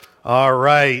All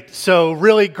right, so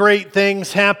really great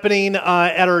things happening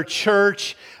at our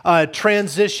church.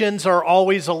 Transitions are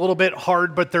always a little bit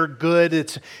hard, but they're good.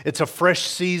 It's a fresh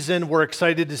season. We're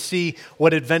excited to see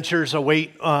what adventures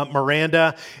await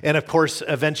Miranda. And of course,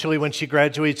 eventually when she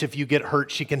graduates, if you get hurt,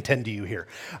 she can tend to you here.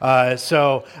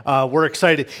 So we're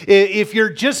excited. If you're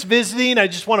just visiting, I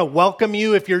just want to welcome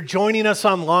you. If you're joining us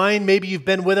online, maybe you've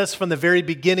been with us from the very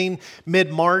beginning,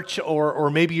 mid-March,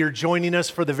 or maybe you're joining us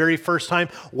for the very first time.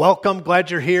 Welcome, glad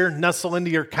you're here. Nestle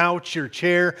into your couch, your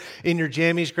chair, in your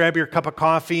jammies, grab your cup of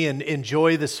coffee and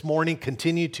enjoy this morning.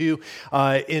 Continue to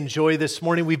enjoy this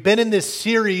morning. We've been in this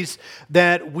series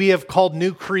that we have called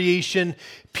New Creation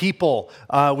People.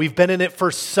 We've been in it for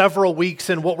several weeks,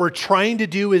 and what we're trying to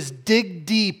do is dig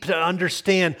deep to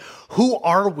understand who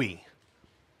are we?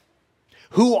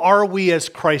 Who are we as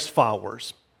Christ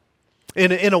followers?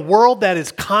 In a world that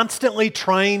is constantly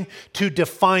trying to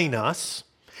define us,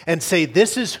 and say,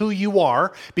 this is who you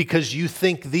are because you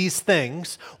think these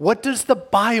things, what does the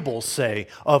Bible say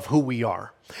of who we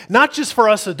are? Not just for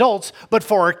us adults, but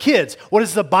for our kids. What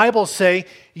does the Bible say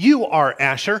you are,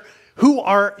 Asher? Who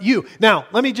are you? Now,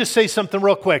 let me just say something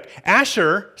real quick.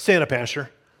 Asher, stand up,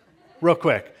 Asher, real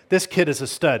quick. This kid is a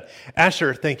stud.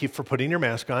 Asher, thank you for putting your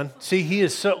mask on. See, he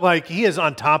is he is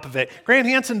on top of it. Grant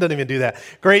Hansen doesn't even do that.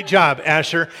 Great job,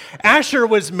 Asher. Asher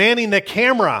was manning the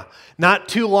camera not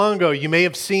too long ago. You may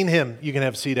have seen him. You can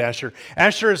have a seat, Asher.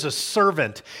 Asher is a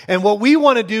servant. And what we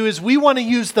want to do is we want to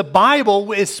use the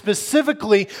Bible,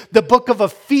 specifically the book of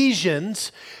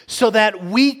Ephesians, so that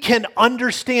we can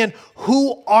understand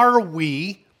who are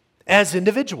we as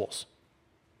individuals.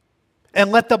 And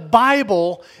let the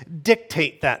Bible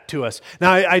dictate that to us.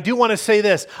 Now, I do want to say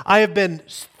this. I have been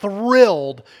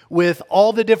thrilled with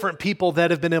all the different people that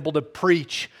have been able to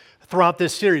preach throughout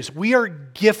this series. We are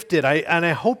gifted, and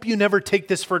I hope you never take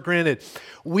this for granted.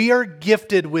 We are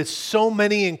gifted with so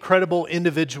many incredible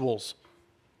individuals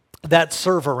that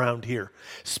serve around here,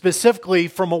 specifically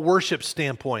from a worship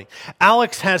standpoint.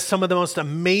 Alex has some of the most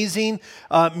amazing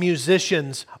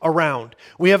musicians around.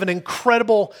 We have an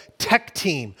incredible tech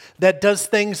team that does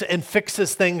things and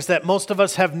fixes things that most of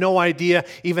us have no idea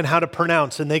even how to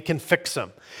pronounce, and they can fix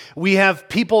them. We have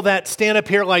people that stand up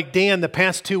here like Dan the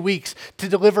past 2 weeks to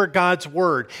deliver God's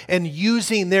word and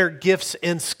using their gifts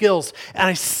and skills. And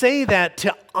I say that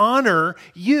to honor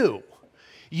you.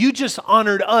 You just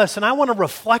honored us, and I want to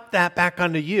reflect that back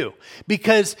onto you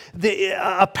because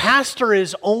a pastor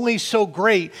is only so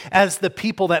great as the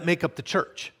people that make up the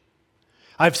church.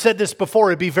 I've said this before,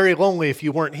 it'd be very lonely if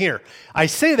you weren't here. I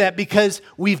say that because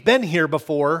we've been here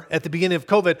before at the beginning of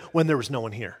COVID when there was no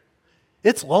one here.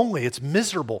 It's lonely, it's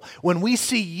miserable. When we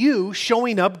see you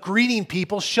showing up, greeting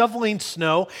people, shoveling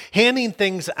snow, handing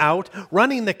things out,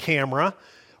 running the camera,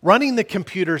 running the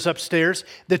computers upstairs,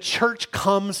 the church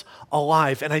comes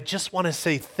alive. And I just want to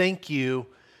say thank you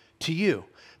to you.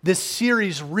 This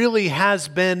series really has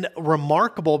been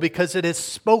remarkable because it has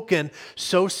spoken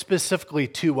so specifically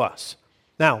to us.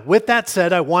 Now, with that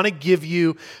said, I want to give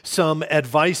you some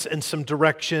advice and some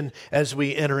direction as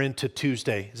we enter into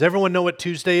Tuesday. Does everyone know what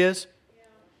Tuesday is?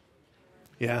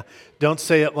 Yeah, don't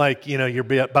say it like,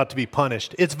 you're about to be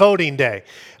punished. It's voting day.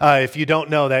 If you don't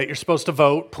know that, you're supposed to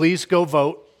vote. Please go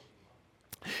vote.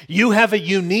 You have a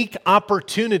unique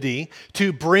opportunity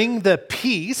to bring the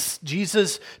peace.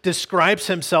 Jesus describes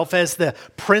himself as the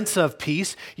Prince of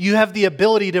Peace. You have the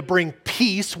ability to bring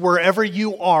peace wherever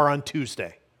you are on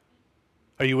Tuesday.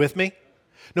 Are you with me?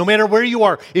 No matter where you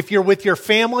are, if you're with your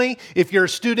family, if you're a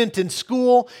student in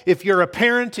school, if you're a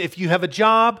parent, if you have a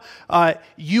job,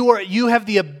 you have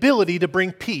the ability to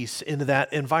bring peace into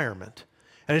that environment.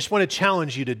 And I just want to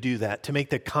challenge you to do that, to make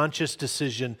the conscious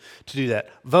decision to do that.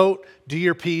 Vote, do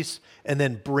your piece, and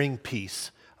then bring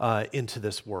peace into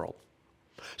this world.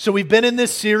 So we've been in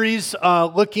this series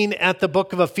looking at the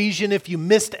book of Ephesians. If you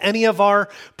missed any of our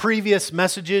previous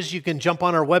messages, you can jump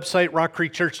on our website,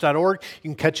 rockcreekchurch.org. You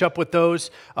can catch up with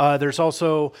those. There's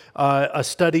also a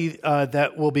study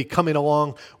that will be coming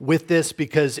along with this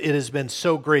because it has been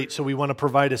so great. So we want to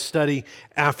provide a study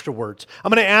afterwards. I'm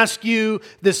going to ask you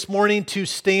this morning to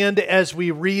stand as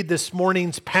we read this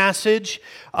morning's passage.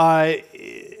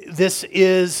 This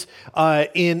is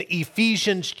in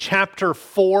Ephesians chapter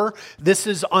 4. This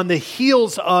is on the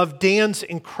heels of Dan's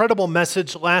incredible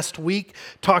message last week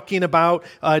talking about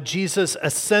Jesus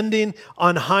ascending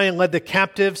on high and led the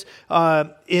captives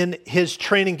in his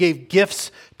training, gave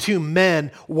gifts to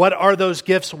men. What are those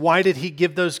gifts? Why did he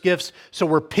give those gifts? So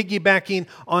we're piggybacking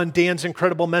on Dan's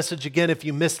incredible message. Again, if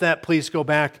you missed that, please go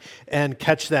back and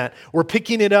catch that. We're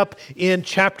picking it up in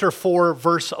chapter 4,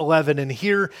 verse 11. And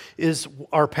here is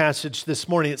our passage this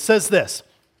morning. It says this: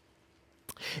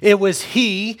 It was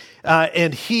he,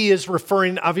 and he is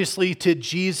referring obviously to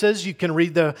Jesus. You can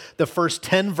read the first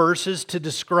 10 verses to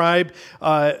describe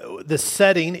the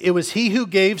setting. It was he who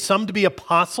gave some to be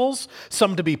apostles,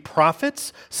 some to be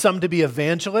prophets, some to be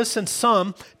evangelists, and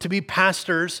some to be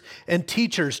pastors and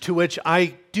teachers, to which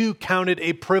I do count it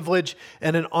a privilege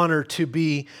and an honor to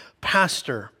be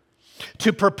pastor.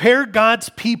 To prepare God's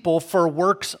people for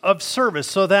works of service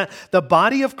so that the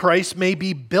body of Christ may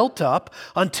be built up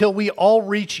until we all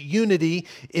reach unity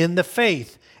in the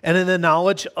faith and in the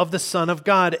knowledge of the Son of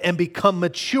God and become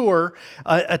mature,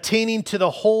 attaining to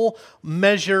the whole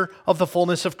measure of the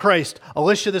fullness of Christ.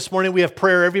 Alicia, this morning we have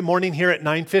prayer every morning here at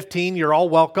 9:15. You're all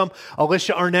welcome.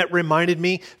 Alicia Arnett reminded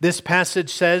me this passage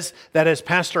says that as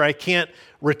pastor I can't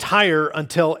retire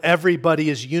until everybody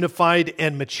is unified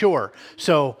and mature.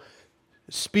 So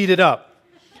speed it up.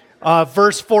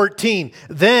 Verse 14,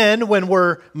 then when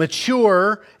we're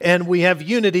mature and we have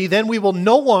unity, then we will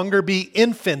no longer be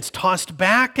infants tossed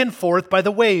back and forth by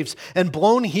the waves and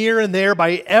blown here and there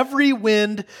by every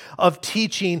wind of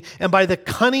teaching and by the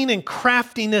cunning and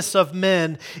craftiness of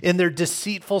men in their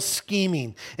deceitful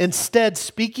scheming. Instead,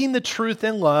 speaking the truth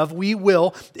in love, we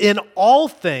will in all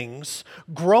things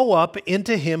grow up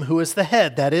into him who is the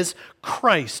head, that is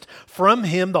Christ. From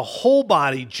him, the whole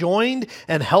body, joined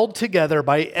and held together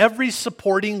by every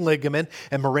supporting ligament,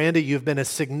 and Miranda, you've been a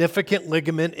significant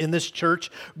ligament in this church,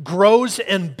 grows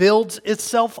and builds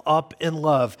itself up in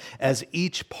love as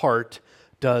each part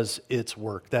does its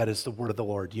work. That is the word of the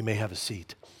Lord. You may have a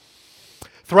seat.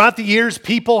 Throughout the years,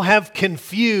 people have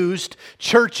confused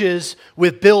churches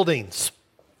with buildings.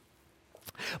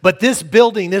 But this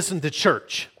building isn't the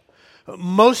church.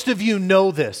 Most of you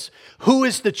know this. Who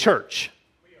is the church?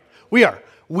 We are.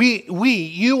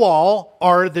 You all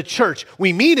are the church.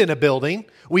 We meet in a building,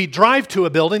 we drive to a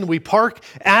building, we park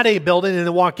at a building and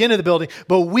then walk into the building,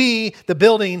 but the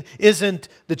building isn't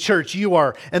the church, you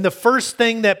are. And the first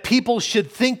thing that people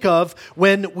should think of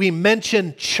when we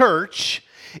mention church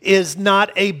is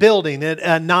not a building,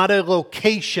 not a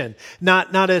location,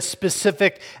 not a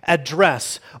specific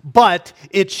address. But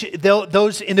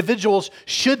those individuals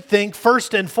should think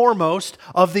first and foremost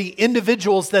of the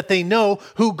individuals that they know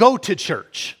who go to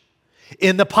church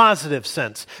in the positive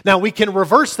sense. Now we can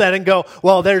reverse that and go,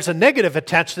 well, there's a negative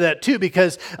attached to that too,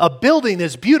 because a building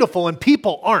is beautiful and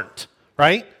people aren't,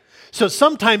 right? So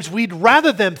sometimes we'd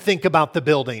rather them think about the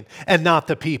building and not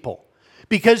the people.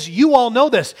 Because you all know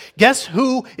this. Guess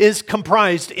who is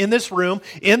comprised in this room,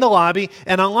 in the lobby,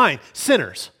 and online?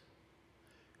 Sinners.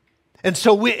 And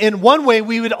so in one way,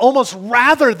 we would almost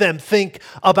rather them think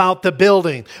about the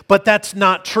building. But that's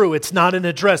not true. It's not an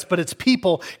address, but it's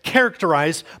people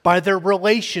characterized by their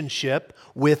relationship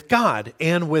with God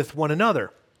and with one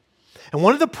another. And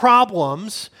one of the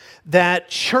problems that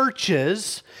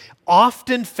churches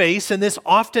often face, and this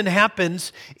often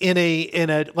happens in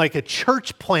a like a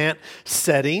church plant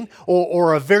setting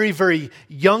or a very, very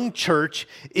young church,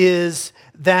 is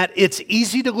that it's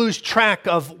easy to lose track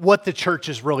of what the church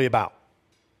is really about.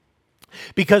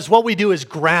 Because what we do is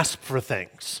grasp for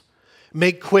things,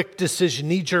 make quick decisions,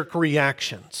 knee-jerk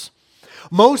reactions.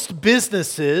 Most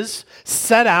businesses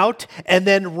set out and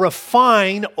then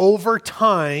refine over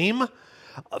time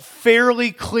a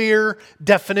fairly clear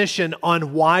definition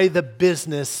on why the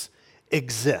business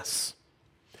exists.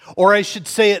 Or I should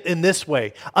say it in this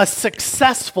way, a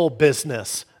successful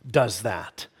business does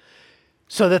that,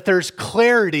 so that there's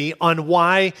clarity on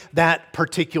why that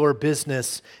particular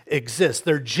business exists.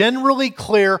 They're generally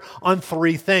clear on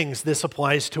three things. This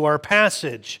applies to our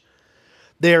passage.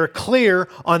 They're clear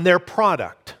on their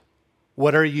product.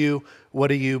 What are you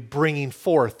bringing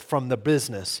forth from the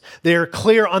business? They're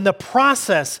clear on the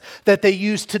process that they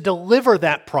use to deliver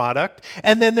that product,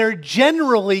 and then they're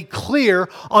generally clear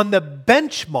on the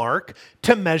benchmark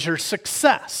to measure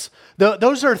success.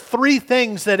 Those are three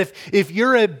things that if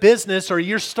you're a business or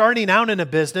you're starting out in a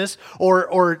business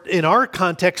or in our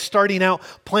context, starting out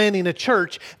planning a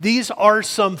church, these are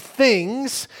some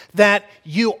things that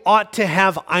you ought to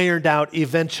have ironed out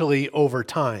eventually over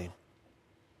time.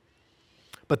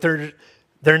 But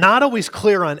they're not always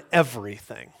clear on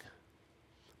everything.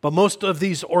 But most of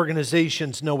these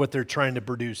organizations know what they're trying to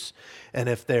produce and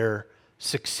if they're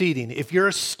succeeding. If you're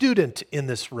a student in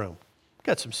this room,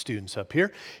 got some students up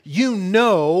here, you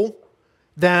know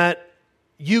that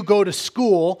you go to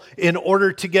school in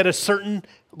order to get a certain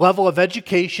level of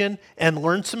education and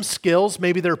learn some skills.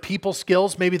 Maybe they're people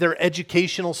skills, maybe they're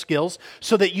educational skills,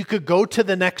 so that you could go to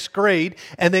the next grade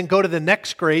and then go to the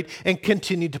next grade and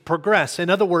continue to progress. In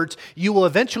other words, you will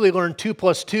eventually learn 2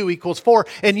 + 2 = 4,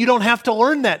 and you don't have to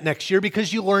learn that next year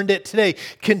because you learned it today.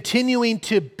 Continuing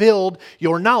to build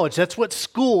your knowledge. That's what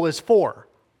school is for.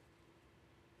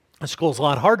 School's a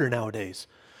lot harder nowadays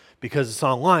because it's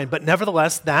online, but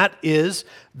nevertheless, that is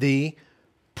the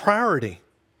priority.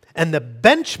 And the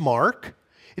benchmark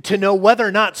to know whether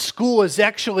or not school is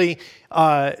actually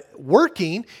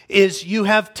working is you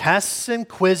have tests and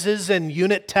quizzes and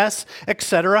unit tests,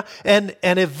 etc., and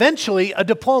eventually a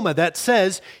diploma that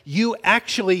says you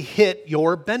actually hit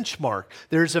your benchmark.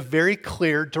 There's a very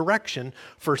clear direction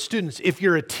for students. If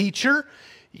you're a teacher,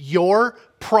 your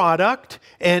product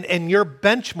and your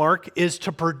benchmark is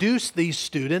to produce these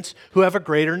students who have a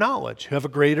greater knowledge, who have a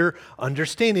greater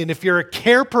understanding. If you're a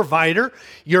care provider,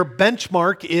 your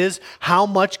benchmark is how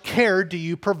much care do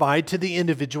you provide to the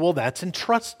individual that's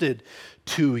entrusted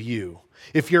to you.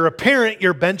 If you're a parent,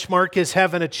 your benchmark is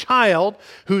having a child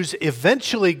who's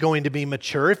eventually going to be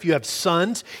mature. If you have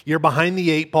sons, you're behind the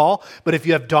 8 ball. But if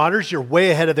you have daughters, you're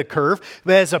way ahead of the curve.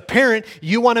 But as a parent,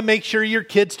 you want to make sure your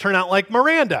kids turn out like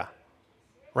Miranda.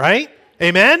 Right?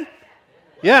 Amen?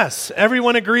 Yes,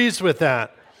 everyone agrees with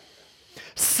that.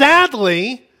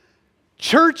 Sadly,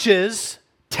 churches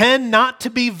tend not to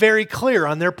be very clear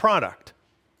on their product.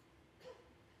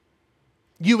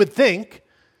 You would think,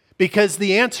 because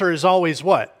the answer is always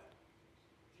what?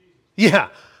 Yeah.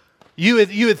 You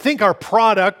would think our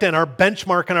product and our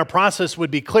benchmark and our process would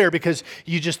be clear because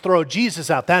you just throw Jesus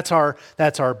out. That's our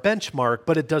benchmark,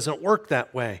 but it doesn't work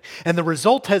that way. And the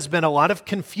result has been a lot of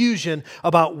confusion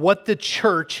about what the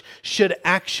church should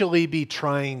actually be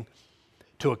trying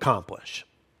to accomplish.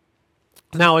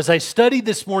 Now, as I studied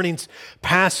this morning's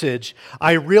passage,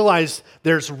 I realized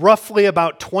there's roughly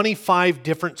about 25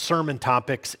 different sermon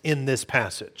topics in this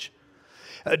passage.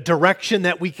 A direction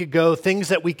that we could go, things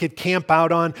that we could camp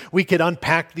out on. We could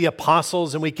unpack the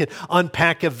apostles and we could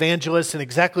unpack evangelists and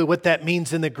exactly what that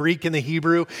means in the Greek and the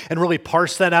Hebrew and really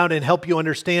parse that out and help you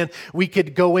understand. We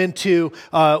could go into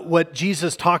what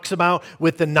Jesus talks about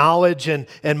with the knowledge and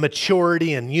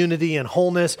maturity and unity and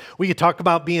wholeness. We could talk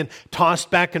about being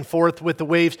tossed back and forth with the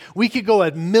waves. We could go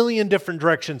a million different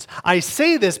directions. I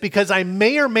say this because I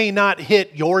may or may not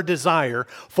hit your desire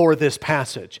for this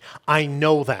passage. I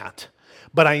know that.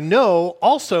 But I know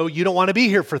also you don't want to be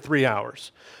here for 3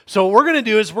 hours. So what we're going to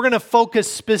do is we're going to focus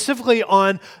specifically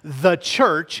on the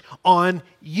church, on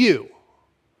you,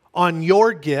 on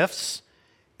your gifts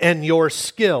and your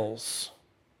skills.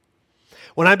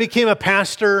 When I became a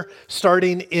pastor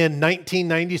starting in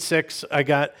 1996,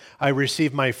 I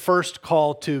received my first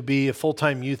call to be a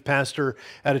full-time youth pastor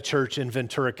at a church in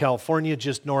Ventura, California,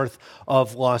 just north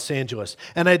of Los Angeles.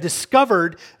 And I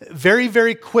discovered very,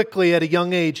 very quickly at a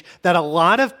young age that a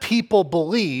lot of people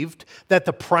believed that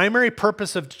the primary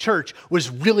purpose of the church was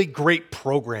really great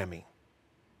programming.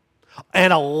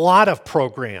 And a lot of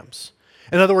programs.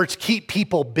 In other words, keep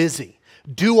people busy.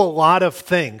 Do a lot of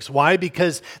things. Why?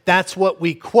 Because that's what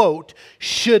we, quote,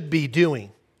 should be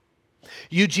doing.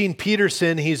 Eugene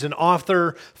Peterson, he's an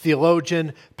author,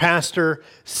 theologian, pastor,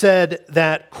 said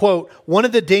that, quote, one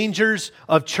of the dangers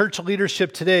of church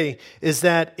leadership today is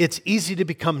that it's easy to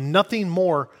become nothing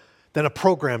more than a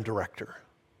program director.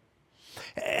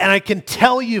 And I can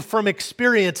tell you from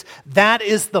experience, that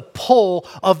is the pull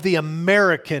of the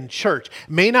American church.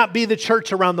 It may not be the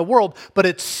church around the world, but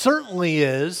it certainly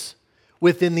is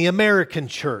within the American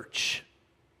church.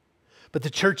 But the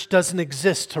church doesn't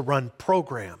exist to run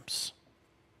programs.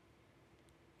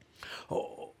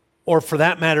 Or for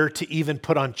that matter, to even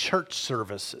put on church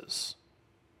services.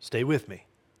 Stay with me.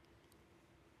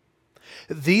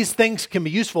 These things can be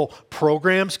useful.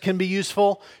 Programs can be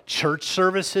useful. Church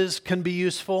services can be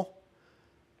useful.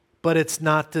 But it's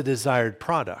not the desired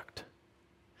product.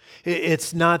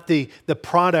 It's not the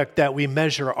product that we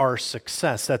measure our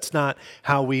success. That's not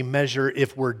how we measure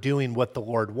if we're doing what the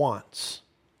Lord wants.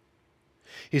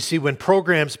 You see, when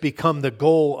programs become the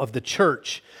goal of the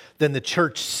church, then the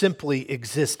church simply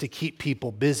exists to keep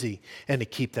people busy and to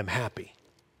keep them happy.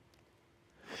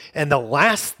 And the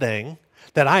last thing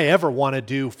that I ever want to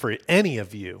do for any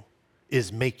of you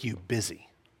is make you busy.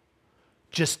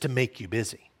 Just to make you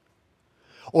busy.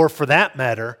 Or for that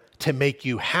matter, to make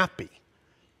you happy.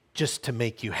 Just to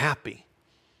make you happy.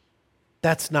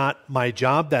 That's not my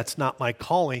job. That's not my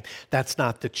calling. That's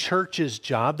not the church's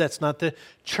job. That's not the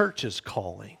church's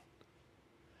calling.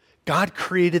 God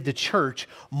created the church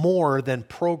more than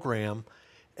program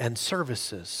and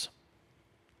services.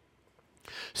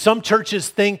 Some churches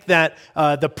think that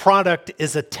the product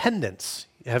is attendance.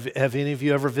 Have any of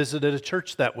you ever visited a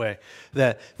church that way?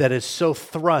 That is so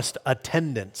thrust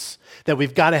attendance, that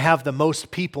we've got to have the most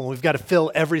people, and we've got to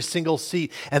fill every single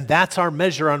seat, and that's our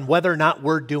measure on whether or not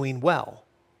we're doing well.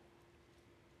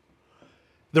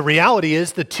 The reality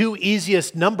is the two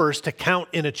easiest numbers to count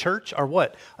in a church are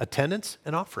what? Attendance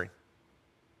and offering.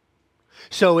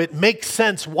 So it makes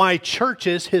sense why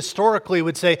churches historically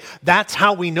would say, that's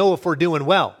how we know if we're doing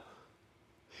well.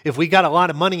 If we got a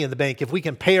lot of money in the bank, if we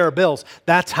can pay our bills,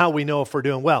 that's how we know if we're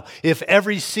doing well. If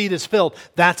every seat is filled,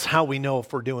 that's how we know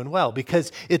if we're doing well,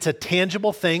 because it's a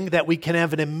tangible thing that we can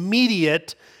have an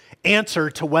immediate answer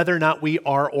to whether or not we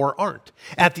are or aren't.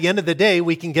 At the end of the day,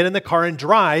 we can get in the car and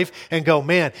drive and go,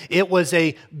 man, it was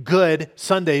a good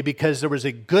Sunday because there was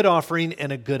a good offering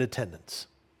and a good attendance.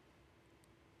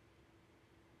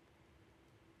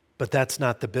 But that's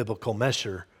not the biblical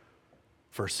measure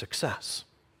for success.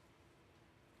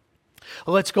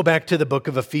 Let's go back to the book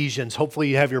of Ephesians. Hopefully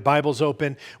you have your Bibles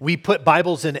open. We put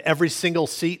Bibles in every single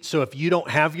seat, so if you don't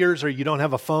have yours or you don't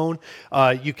have a phone,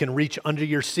 you can reach under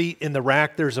your seat in the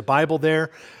rack. There's a Bible there.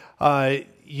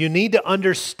 You need to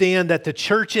understand that the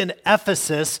church in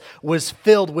Ephesus was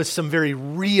filled with some very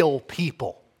real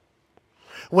people.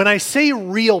 When I say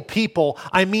real people,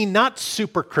 I mean not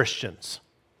super Christians.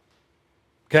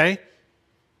 Okay?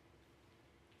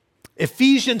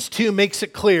 Ephesians 2 makes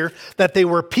it clear that they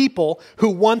were people who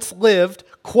once lived,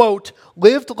 quote,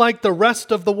 lived like the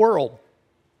rest of the world,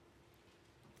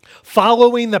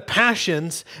 following the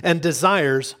passions and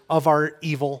desires of our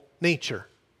evil nature.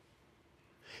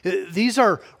 These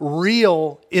are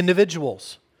real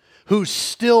individuals who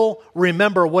still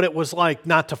remember what it was like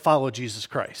not to follow Jesus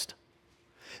Christ.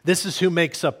 This is who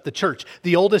makes up the church.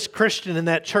 The oldest Christian in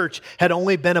that church had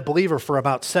only been a believer for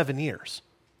about 7 years.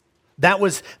 That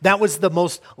was the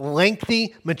most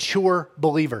lengthy, mature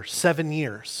believer, 7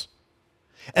 years.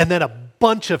 And then a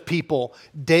bunch of people,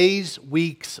 days,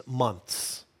 weeks,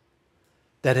 months,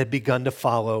 that had begun to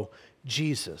follow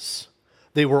Jesus.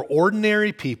 They were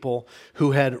ordinary people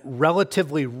who had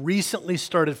relatively recently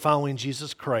started following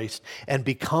Jesus Christ and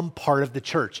become part of the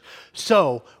church.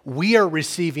 So we are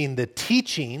receiving the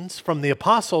teachings from the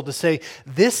apostle to say,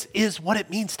 this is what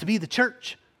it means to be the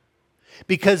church.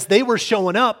 Because they were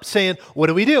showing up saying, what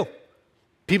do we do?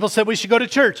 People said we should go to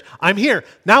church. I'm here.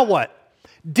 Now what?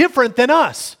 Different than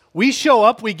us. We show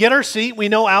up, we get our seat. We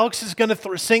know Alex is going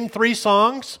to sing 3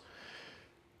 songs.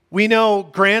 We know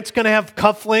Grant's going to have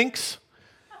cufflinks.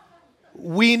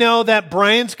 We know that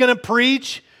Brian's going to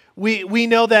preach. We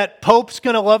know that Pope's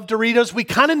going to love Doritos. We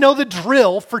kind of know the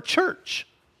drill for church.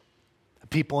 The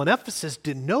people in Ephesus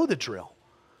didn't know the drill.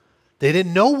 They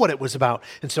didn't know what it was about.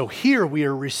 And so here we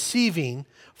are receiving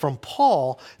from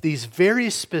Paul these very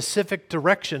specific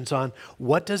directions on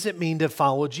what does it mean to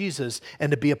follow Jesus and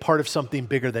to be a part of something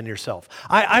bigger than yourself.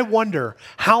 I wonder,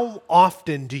 how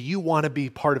often do you want to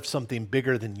be part of something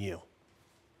bigger than you?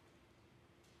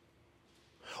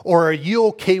 Or are you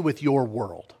okay with your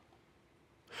world?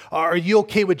 Are you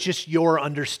okay with just your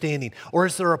understanding? Or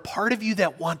is there a part of you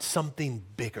that wants something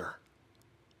bigger?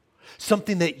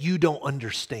 Something that you don't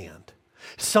understand.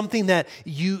 Something that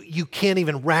you can't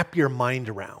even wrap your mind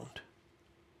around.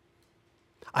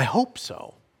 I hope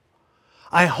so.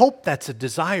 I hope that's a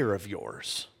desire of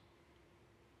yours.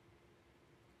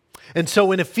 And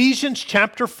so in Ephesians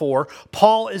chapter 4,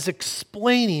 Paul is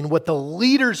explaining what the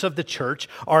leaders of the church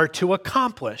are to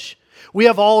accomplish. We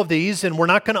have all of these, and we're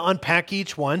not going to unpack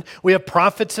each one. We have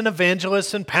prophets and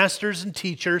evangelists and pastors and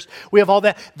teachers. We have all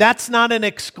that. That's not an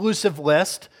exclusive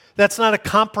list. That's not a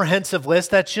comprehensive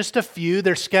list. That's just a few.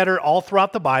 They're scattered all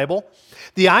throughout the Bible.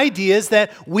 The idea is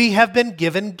that we have been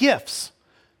given gifts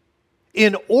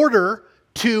in order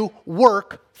to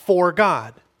work for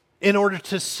God, in order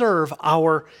to serve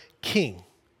our King.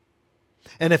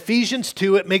 And Ephesians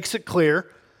 2, it makes it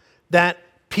clear that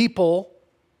people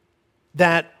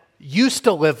that used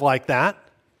to live like that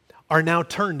are now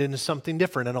turned into something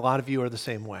different, and a lot of you are the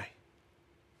same way.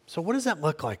 So what does that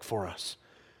look like for us?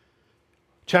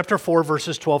 Chapter 4,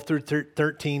 verses 12 through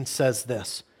 13 says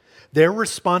this. Their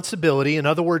responsibility, in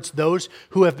other words, those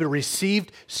who have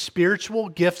received spiritual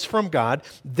gifts from God,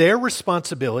 their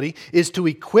responsibility is to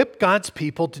equip God's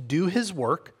people to do His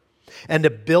work and to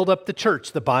build up the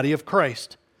church, the body of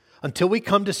Christ, until we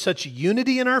come to such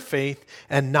unity in our faith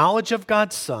and knowledge of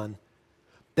God's Son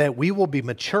that we will be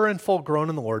mature and full grown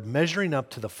in the Lord, measuring up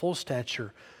to the full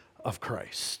stature of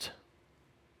Christ.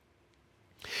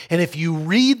 And if you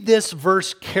read this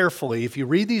verse carefully, if you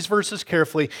read these verses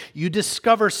carefully, you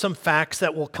discover some facts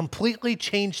that will completely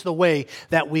change the way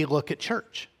that we look at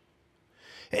church.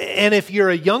 And if you're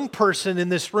a young person in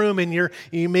this room and you're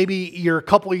a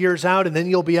couple of years out and then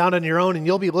you'll be out on your own and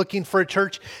you'll be looking for a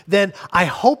church, then I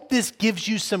hope this gives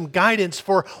you some guidance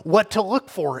for what to look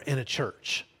for in a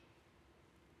church.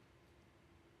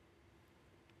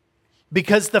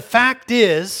 Because the fact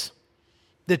is,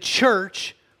 the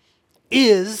church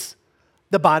is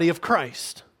the body of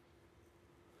Christ.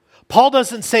 Paul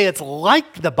doesn't say it's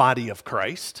like the body of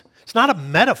Christ. It's not a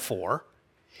metaphor.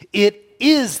 It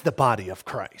is the body of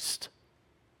Christ.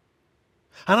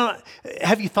 I don't know,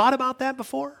 have you thought about that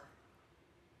before?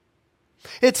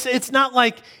 It's not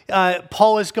like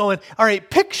Paul is going, all right,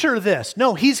 picture this.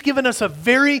 No, he's given us a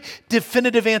very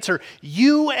definitive answer.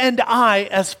 You and I,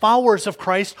 as followers of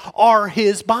Christ, are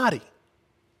his body.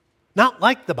 Not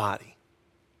like the body.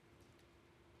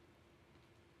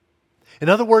 In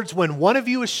other words, when one of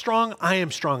you is strong, I am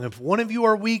strong. If one of you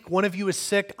are weak, one of you is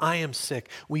sick, I am sick.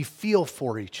 We feel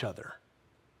for each other.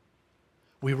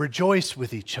 We rejoice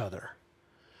with each other.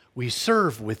 We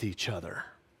serve with each other.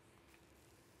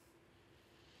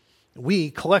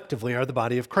 We collectively are the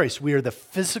body of Christ. We are the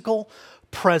physical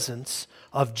presence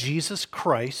of Jesus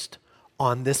Christ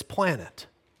on this planet.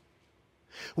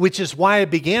 Which is why I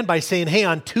began by saying, hey,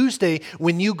 on Tuesday,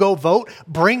 when you go vote,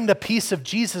 bring the peace of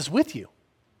Jesus with you.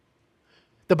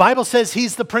 The Bible says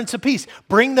he's the Prince of Peace.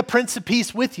 Bring the Prince of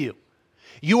Peace with you.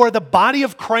 You are the body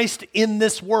of Christ in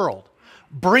this world.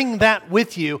 Bring that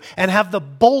with you and have the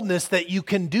boldness that you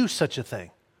can do such a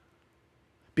thing.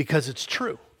 Because it's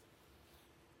true.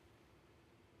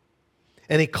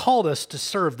 And he called us to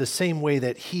serve the same way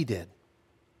that he did.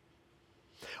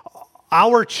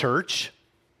 Our church,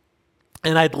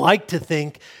 and I'd like to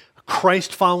think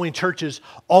Christ-following churches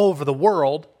all over the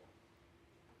world,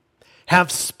 have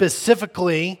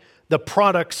specifically the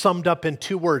product summed up in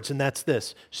 2 words, and that's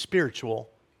this: spiritual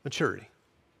maturity.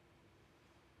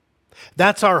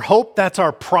 That's our hope, that's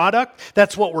our product,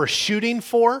 that's what we're shooting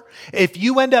for. If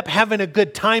you end up having a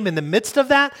good time in the midst of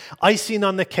that, icing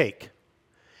on the cake.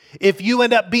 If you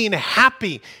end up being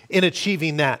happy in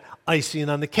achieving that, icing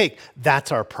on the cake.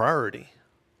 That's our priority,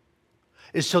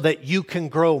 is so that you can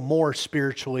grow more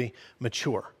spiritually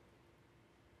mature.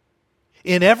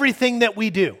 In everything that we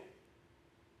do.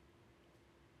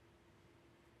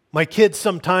 My kids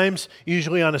sometimes,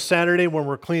 usually on a Saturday when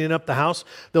we're cleaning up the house,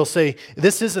 they'll say,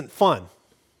 this isn't fun.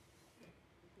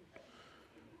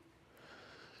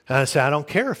 And I say, I don't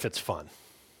care if it's fun.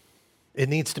 It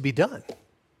needs to be done.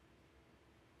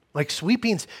 Like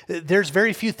sweeping, there's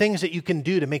very few things that you can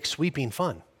do to make sweeping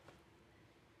fun.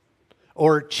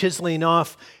 Or chiseling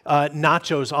off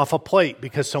nachos off a plate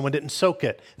because someone didn't soak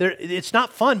it. It's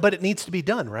not fun, but it needs to be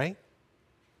done, right?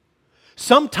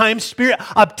 Sometimes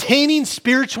obtaining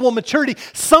spiritual maturity,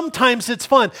 sometimes it's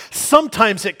fun.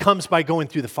 Sometimes it comes by going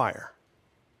through the fire.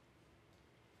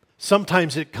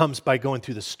 Sometimes it comes by going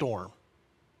through the storm.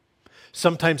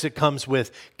 Sometimes it comes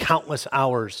with countless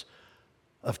hours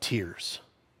of tears.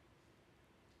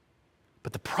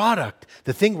 But the product,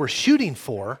 the thing we're shooting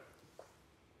for,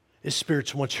 is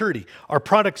spiritual maturity. Our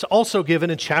product's also given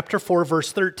in chapter 4,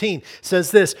 verse 13. Says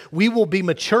this: we will be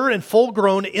mature and full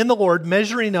grown in the Lord,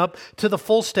 measuring up to the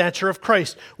full stature of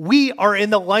Christ. We are in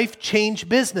the life change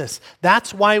business.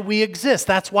 That's why we exist.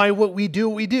 That's why we do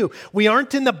what we do. We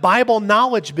aren't in the Bible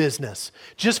knowledge business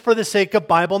just for the sake of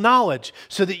Bible knowledge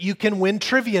so that you can win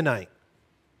trivia night.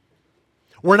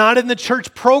 We're not in the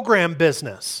church program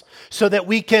business so that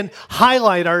we can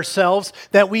highlight ourselves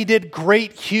that we did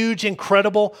great, huge,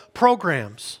 incredible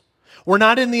programs. We're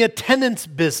not in the attendance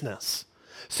business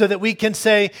so that we can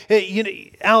say,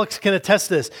 hey, Alex can attest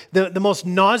to this, the most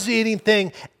nauseating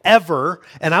thing ever,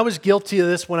 and I was guilty of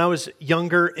this when I was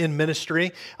younger in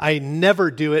ministry. I never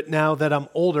do it now that I'm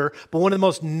older, but one of the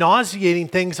most nauseating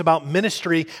things about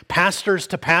ministry, pastors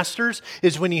to pastors,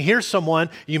 is when you hear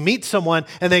someone, you meet someone,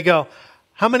 and they go,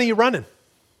 how many are you running?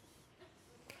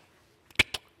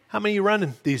 How many are you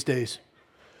running these days?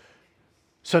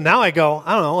 So now I go,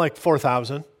 I don't know, like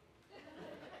 4,000.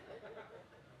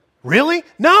 Really?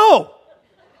 No,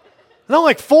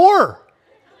 like 4.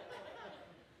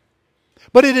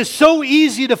 But it is so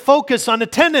easy to focus on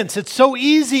attendance. It's so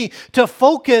easy to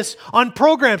focus on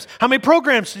programs. How many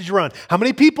programs did you run? How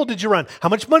many people did you run? How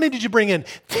much money did you bring in?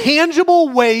 Tangible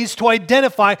ways to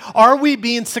identify, are we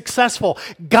being successful?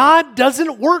 God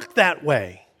doesn't work that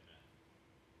way.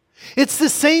 It's the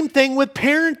same thing with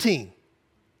parenting.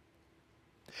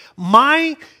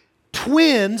 My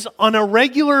twins on a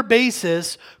regular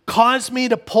basis cause me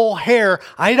to pull hair.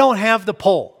 I don't have the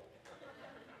pull.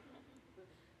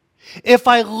 If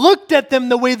I looked at them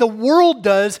the way the world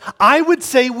does, I would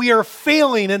say we are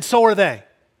failing, and so are they.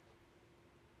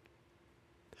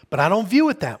 But I don't view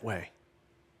it that way.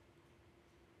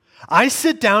 I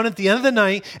sit down at the end of the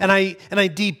night and I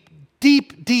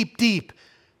deep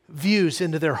views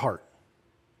into their heart.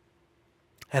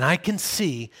 And I can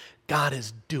see God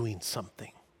is doing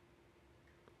something.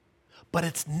 But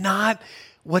it's not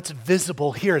what's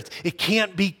visible here. It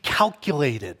can't be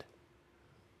calculated.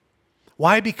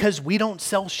 Why? Because we don't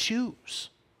sell shoes.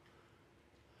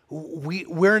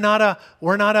 We're not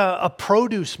a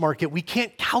produce market. We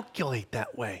can't calculate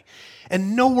that way.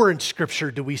 And nowhere in Scripture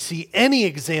do we see any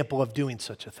example of doing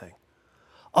such a thing,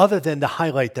 other than to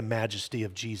highlight the majesty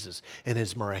of Jesus and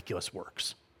his miraculous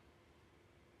works.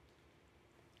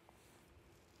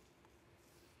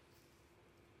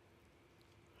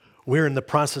 We're in the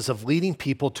process of leading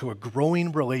people to a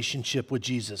growing relationship with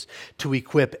Jesus, to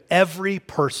equip every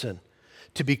person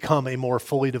to become a more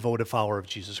fully devoted follower of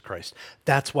Jesus Christ.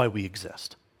 That's why we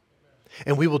exist.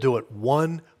 And we will do it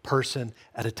one person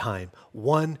at a time,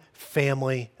 one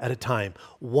family at a time,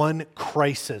 one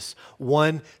crisis,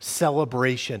 one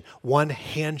celebration, one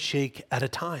handshake at a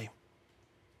time.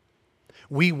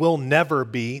 We will never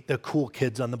be the cool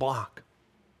kids on the block,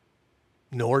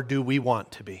 nor do we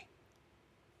want to be.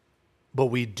 But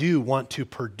we do want to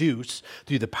produce,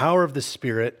 through the power of the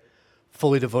Spirit,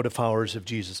 fully devoted followers of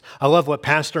Jesus. I love what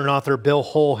pastor and author Bill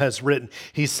Hull has written.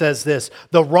 He says this: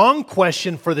 the wrong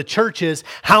question for the church is,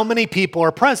 how many people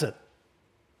are present?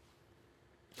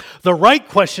 The right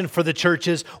question for the church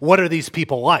is, what are these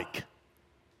people like?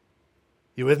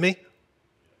 You with me?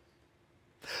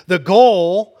 The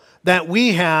goal that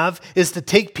we have is to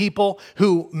take people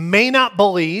who may not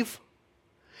believe,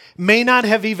 may not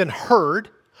have even heard,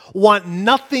 want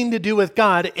nothing to do with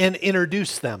God, and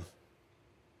introduce them.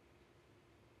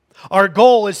 Our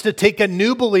goal is to take a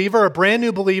new believer, a brand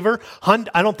new believer.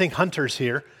 I don't think Hunter's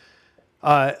here.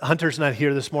 Hunter's not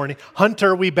here this morning.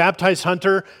 Hunter, we baptized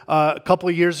Hunter a couple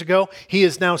of years ago. He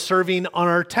is now serving on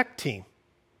our tech team.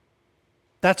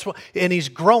 And he's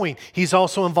growing. He's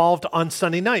also involved on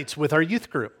Sunday nights with our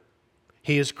youth group.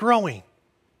 He is growing.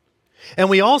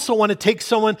 And we also want to take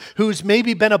someone who's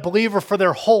maybe been a believer for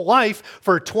their whole life,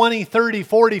 for 20, 30,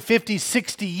 40, 50,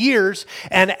 60 years,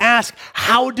 and ask,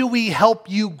 how do we help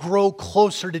you grow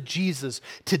closer to Jesus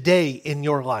today in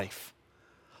your life?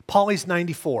 Polly's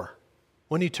 94.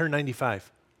 When do you turn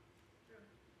 95?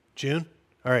 June?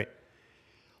 All right.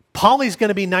 Polly's going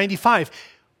to be 95.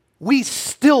 We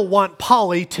still want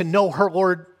Polly to know her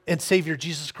Lord and Savior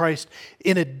Jesus Christ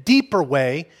in a deeper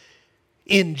way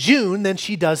in June than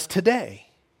she does today.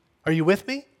 Are you with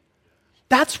me?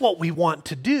 That's what we want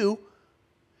to do.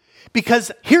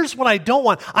 Because here's what I don't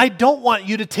want. I don't want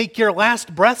you to take your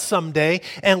last breath someday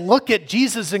and look at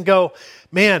Jesus and go,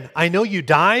 man, I know you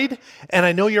died and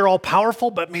I know you're all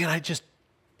powerful, but man, I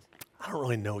don't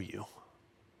really know you.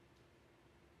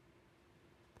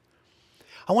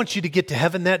 I want you to get to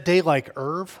heaven that day like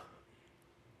Irv.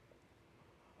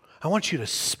 I want you to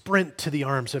sprint to the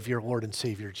arms of your Lord and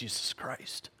Savior, Jesus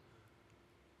Christ.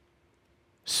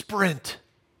 Sprint.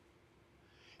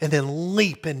 And then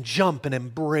leap and jump and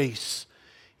embrace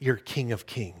your King of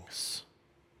Kings.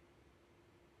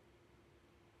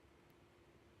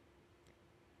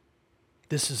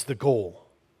 This is the goal.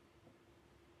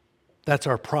 That's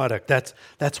our product.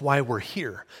 That's why we're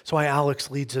here. That's why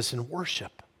Alex leads us in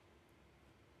worship.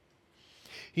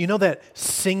 You know that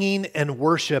singing and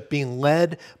worship, being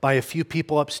led by a few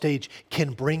people upstage,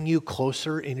 can bring you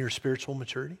closer in your spiritual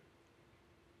maturity?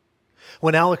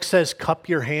 When Alex says, cup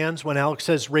your hands, when Alex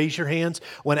says, raise your hands,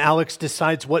 when Alex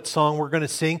decides what song we're going to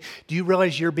sing, do you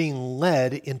realize you're being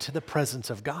led into the presence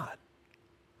of God?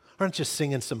 We're not just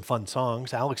singing some fun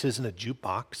songs. Alex isn't a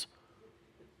jukebox.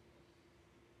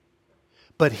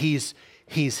 But he's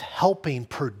helping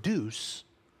produce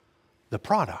the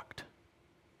product.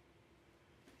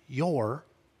 Your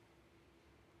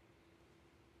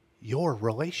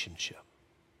relationship.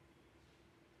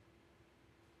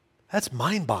 That's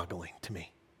mind-boggling to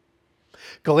me.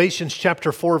 Galatians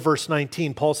chapter 4, verse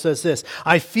 19, Paul says this: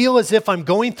 I feel as if I'm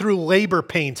going through labor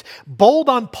pains. Bold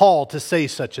on Paul to say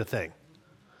such a thing.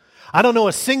 I don't know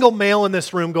a single male in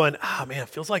this room going, man, it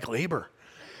feels like labor.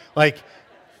 Like,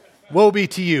 woe be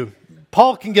to you.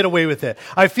 Paul can get away with it.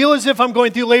 I feel as if I'm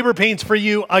going through labor pains for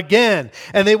you again,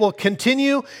 and they will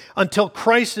continue until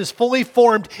Christ is fully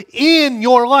formed in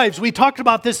your lives. We talked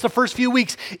about this the first few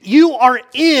weeks. You are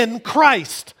in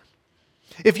Christ.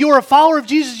 If you are a follower of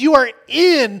Jesus, you are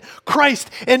in Christ,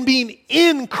 and being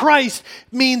in Christ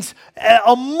means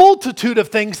a multitude of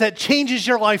things that changes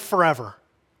your life forever.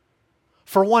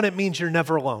 For one, it means you're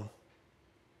never alone.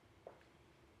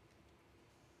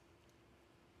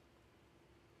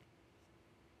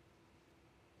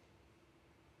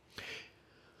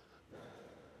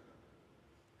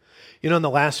 In the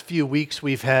last few weeks,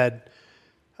 we've had,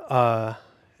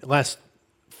 last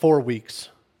 4 weeks,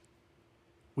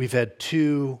 we've had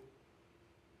 2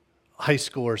 high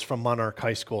schoolers from Monarch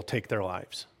High School take their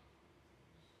lives.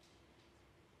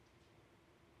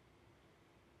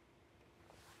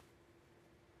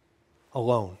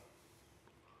 Alone.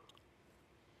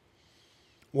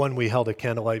 One, we held a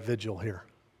candlelight vigil here.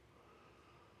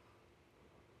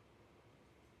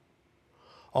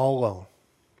 All alone.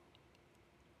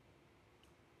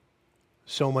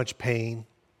 So much pain,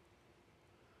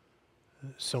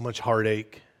 so much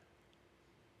heartache,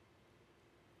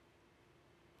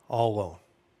 all alone.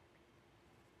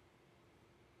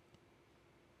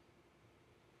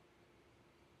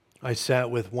 I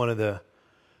sat with one of the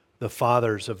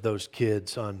fathers of those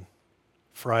kids on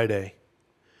Friday,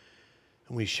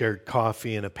 and we shared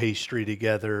coffee and a pastry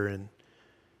together, and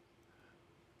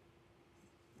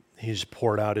he just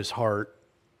poured out his heart.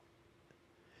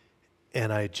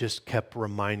 And I just kept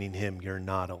reminding him, you're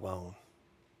not alone.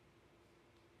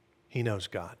 He knows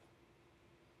God.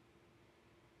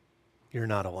 You're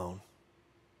not alone.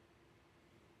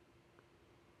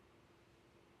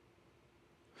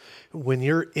 When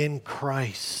you're in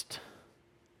Christ,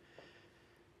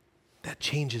 that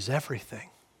changes everything.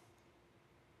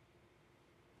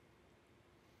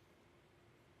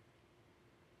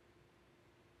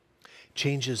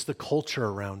 Changes the culture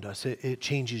around us. It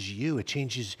changes you. It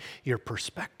changes your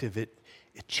perspective. It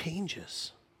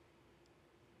changes.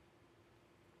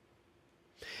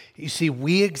 You see,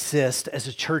 we exist as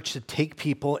a church to take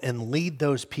people and lead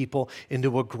those people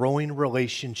into a growing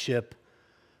relationship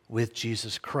with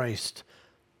Jesus Christ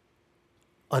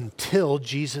until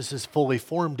Jesus is fully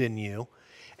formed in you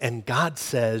and God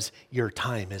says your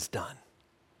time is done.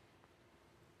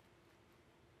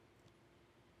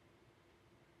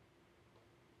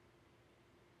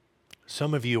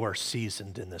 Some of you are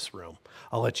seasoned in this room.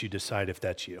 I'll let you decide if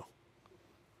that's you.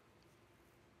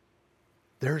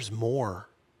 There's more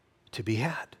to be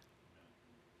had.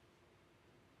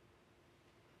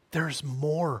 There's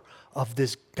more of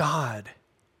this God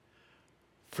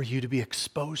for you to be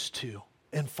exposed to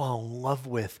and fall in love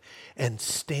with and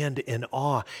stand in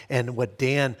awe. And what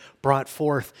Dan brought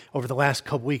forth over the last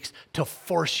couple weeks, to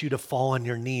force you to fall on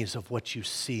your knees of what you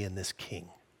see in this King.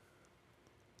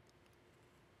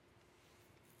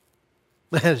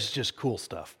 That is just cool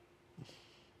stuff.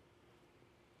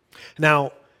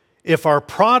 Now, if our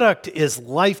product is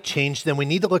life change, then we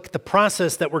need to look at the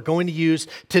process that we're going to use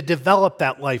to develop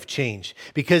that life change.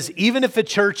 Because even if a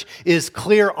church is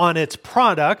clear on its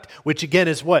product, which again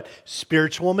is what?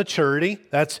 Spiritual maturity.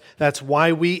 That's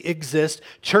why we exist.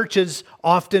 Churches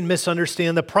often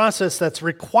misunderstand the process that's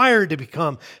required to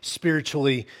become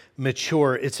spiritually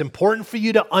mature. It's important for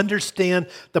you to understand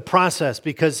the process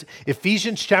because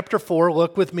Ephesians chapter 4,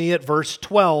 look with me at verse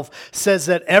 12, says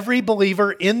that every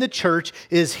believer in the church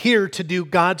is here to do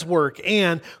God's work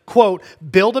and, quote,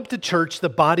 build up the church, the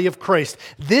body of Christ.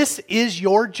 This is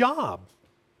your job.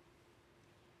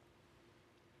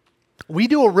 We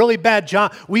do a really bad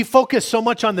job. We focus so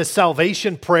much on the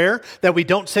salvation prayer that we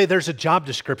don't say there's a job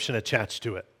description attached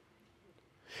to it.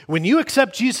 When you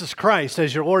accept Jesus Christ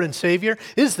as your Lord and Savior,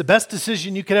 it is the best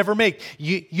decision you could ever make.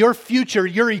 Your future,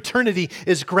 your eternity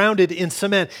is grounded in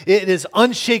cement. It is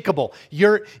unshakable.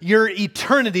 Your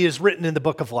eternity is written in the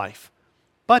book of life.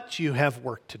 But you have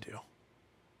work to do.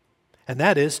 And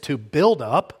that is to build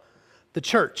up the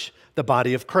church, the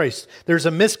body of Christ. There's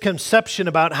a misconception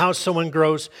about how someone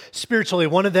grows spiritually.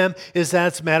 One of them is that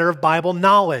it's a matter of Bible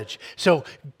knowledge. So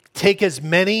take as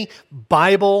many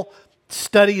Bible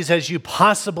studies as you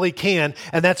possibly can,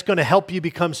 and that's going to help you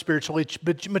become spiritually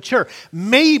mature.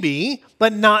 Maybe,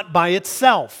 but not by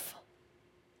itself.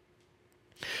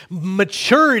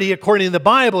 Maturity, according to the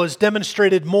Bible, is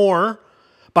demonstrated more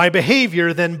by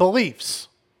behavior than beliefs.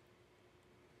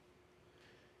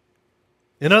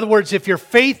 In other words, if your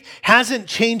faith hasn't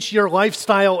changed your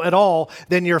lifestyle at all,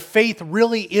 then your faith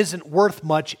really isn't worth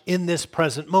much in this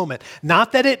present moment.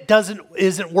 Not that it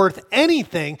isn't worth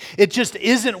anything, it just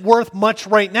isn't worth much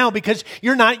right now because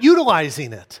you're not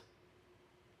utilizing it.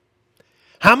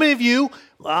 How many of you,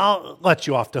 I'll let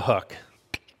you off the hook.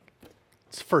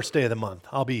 It's the first day of the month.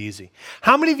 I'll be easy.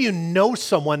 How many of you know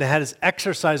someone that has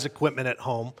exercise equipment at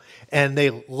home and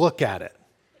they look at it?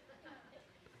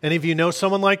 Any of you know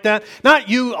someone like that? Not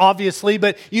you, obviously,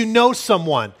 but you know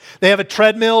someone. They have a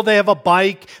treadmill, they have a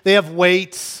bike, they have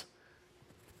weights.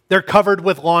 They're covered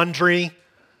with laundry.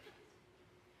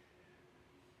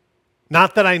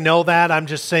 Not that I know that. I'm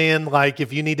just saying, like,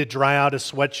 if you need to dry out a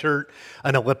sweatshirt,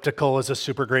 an elliptical is a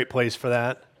super great place for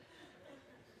that.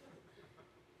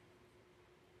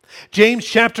 James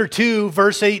chapter 2,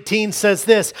 verse 18 says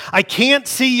this, I can't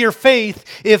see your faith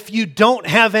if you don't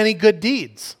have any good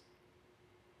deeds.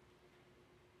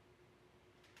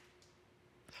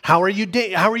 How are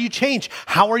you changed?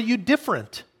 How are you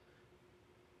different?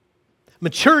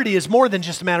 Maturity is more than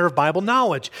just a matter of Bible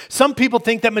knowledge. Some people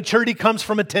think that maturity comes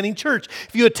from attending church.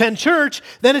 If you attend church,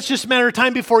 then it's just a matter of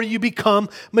time before you become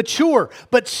mature.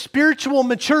 But spiritual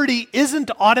maturity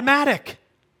isn't automatic.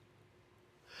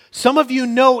 Some of you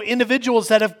know individuals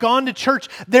that have gone to church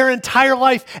their entire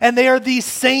life, and they are the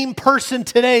same person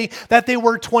today that they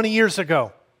were 20 years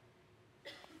ago.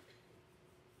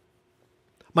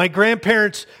 My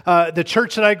grandparents, the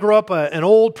church that I grew up, an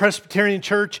old Presbyterian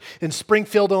church in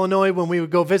Springfield, Illinois, when we would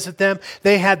go visit them,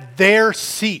 they had their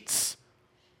seats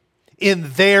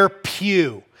in their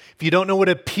pew. If you don't know what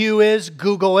a pew is,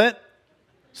 Google it.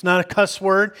 It's not a cuss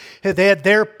word. They had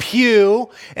their pew,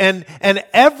 and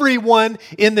everyone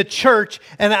in the church,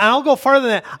 and I'll go farther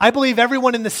than that, I believe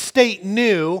everyone in the state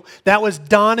knew that was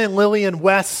Don and Lillian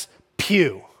West's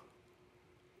pew.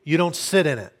 You don't sit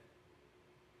in it.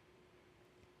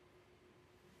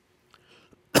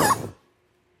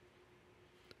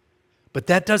 But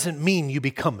that doesn't mean you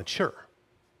become mature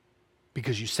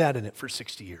because you sat in it for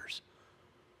 60 years.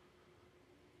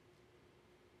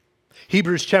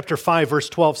 Hebrews chapter 5 verse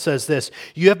 12 says this,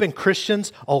 you have been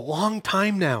Christians a long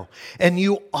time now, and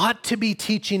you ought to be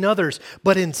teaching others,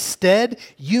 but instead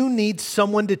you need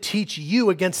someone to teach you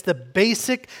against the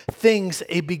basic things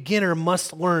a beginner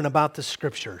must learn about the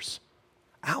Scriptures.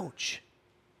 Ouch.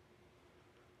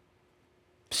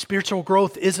 Spiritual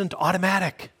growth isn't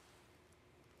automatic.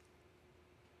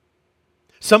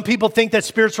 Some people think that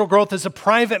spiritual growth is a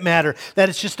private matter, that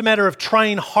it's just a matter of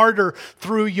trying harder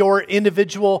through your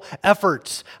individual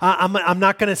efforts. I'm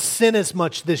not going to sin as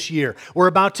much this year. We're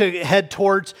about to head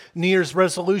towards New Year's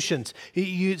resolutions.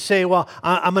 You say, well,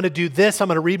 I'm going to do this. I'm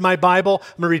going to read my Bible.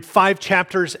 I'm going to read 5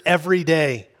 chapters every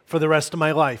day for the rest of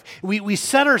my life. We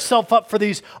set ourselves up for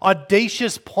these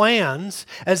audacious plans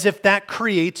as if that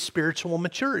creates spiritual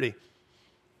maturity.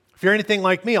 If you're anything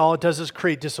like me, all it does is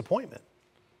create disappointment.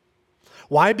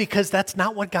 Why? Because that's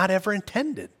not what God ever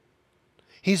intended.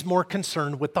 He's more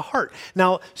concerned with the heart.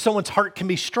 Now, someone's heart can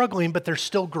be struggling, but they're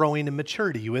still growing in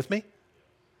maturity. You with me?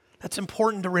 That's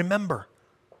important to remember.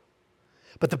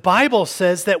 But the Bible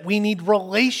says that we need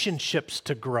relationships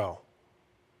to grow.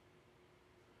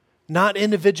 Not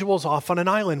individuals off on an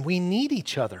island. We need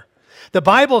each other. The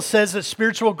Bible says that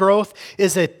spiritual growth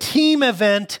is a team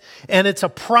event, and it's a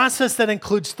process that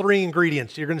includes 3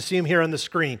 ingredients. You're going to see them here on the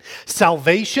screen.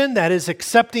 Salvation, that is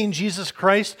accepting Jesus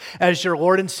Christ as your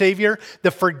Lord and Savior.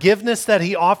 The forgiveness that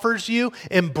He offers you,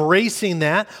 embracing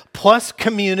that. Plus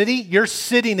community, you're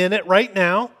sitting in it right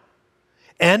now.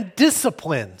 And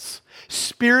disciplines.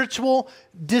 Spiritual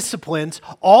disciplines,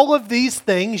 all of these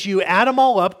things, you add them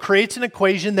all up, creates an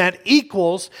equation that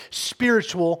equals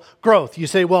spiritual growth. You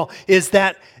say, well, is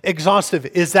that exhaustive?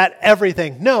 Is that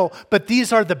everything? No, but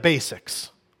these are the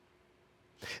basics.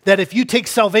 That if you take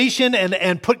salvation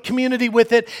and put community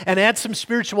with it and add some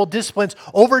spiritual disciplines,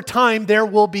 over time there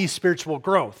will be spiritual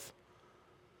growth.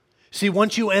 See,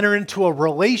 once you enter into a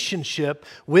relationship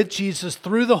with Jesus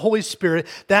through the Holy Spirit,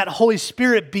 that Holy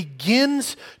Spirit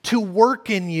begins to work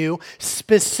in you,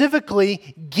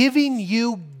 specifically giving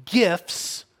you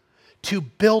gifts to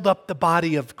build up the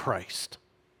body of Christ.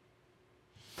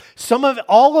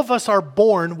 All of us are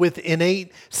born with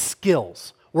innate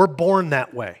skills. We're born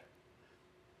that way.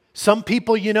 Some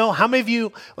people, how many of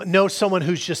you know someone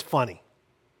who's just funny?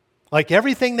 Like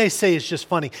everything they say is just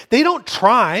funny. They don't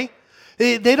try.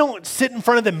 They don't sit in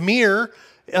front of the mirror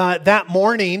that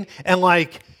morning and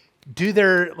do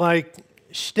their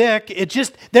shtick.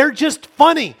 They're just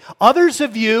funny. Others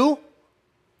of you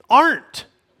aren't.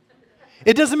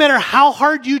 It doesn't matter how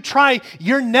hard you try,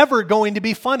 you're never going to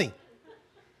be funny.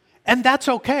 And that's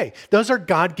okay. Those are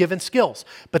God-given skills.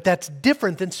 But that's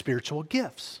different than spiritual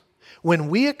gifts. When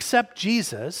we accept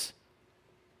Jesus,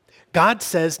 God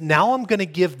says, now I'm going to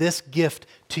give this gift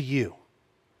to you.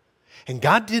 And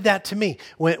God did that to me.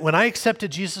 When I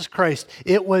accepted Jesus Christ,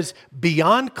 it was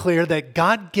beyond clear that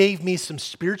God gave me some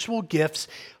spiritual gifts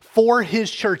for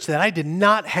His church that I did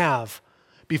not have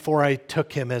before I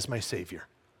took Him as my Savior.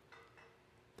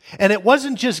 And it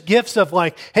wasn't just gifts of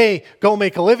hey, go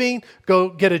make a living, go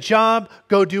get a job,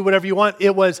 go do whatever you want.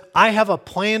 It was, I have a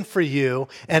plan for you,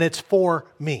 and it's for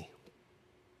me.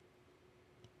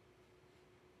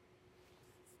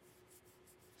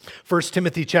 1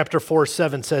 Timothy chapter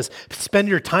 4:7 says, spend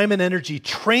your time and energy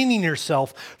training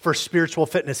yourself for spiritual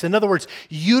fitness. In other words,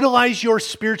 utilize your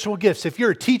spiritual gifts. If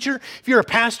you're a teacher, if you're a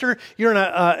pastor, you're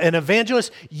an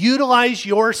evangelist, utilize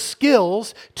your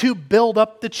skills to build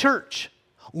up the church.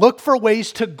 Look for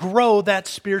ways to grow that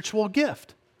spiritual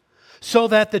gift so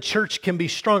that the church can be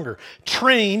stronger.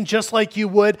 Train just like you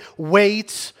would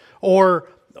weights or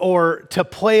to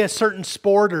play a certain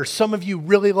sport, or some of you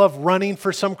really love running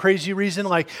for some crazy reason.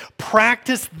 Like,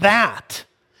 practice that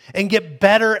and get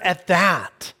better at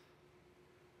that.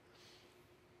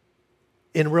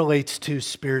 It relates to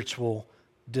spiritual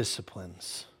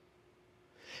disciplines.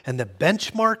 And the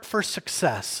benchmark for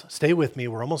success, stay with me,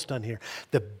 we're almost done here.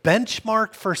 The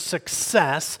benchmark for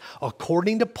success,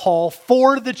 according to Paul,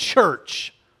 for the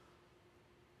church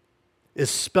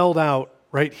is spelled out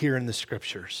right here in the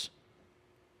scriptures.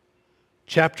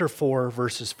 Chapter 4,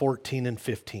 verses 14 and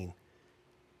 15.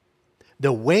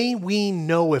 The way we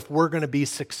know if we're going to be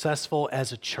successful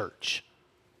as a church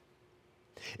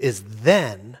is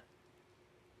then,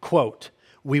 quote,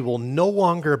 we will no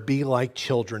longer be like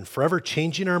children, forever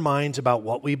changing our minds about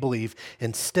what we believe.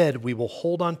 Instead, we will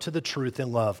hold on to the truth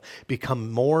in love,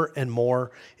 become more and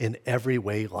more in every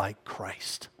way like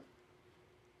Christ.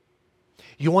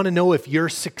 You want to know if you're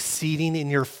succeeding in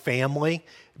your family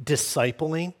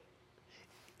discipling?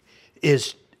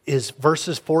 Is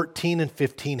verses 14 and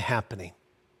 15 happening?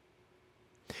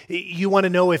 You want to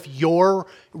know if your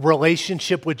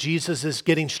relationship with Jesus is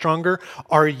getting stronger?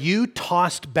 Are you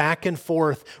tossed back and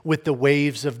forth with the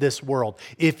waves of this world?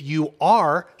 If you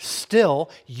are,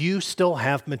 you still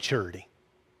have maturity.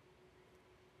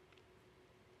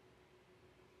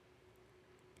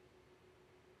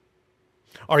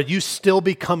 Are you still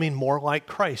becoming more like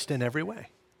Christ in every way?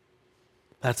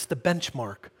 That's the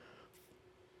benchmark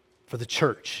for the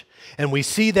church. And we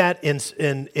see that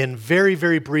in very,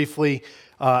 very briefly,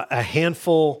 a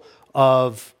handful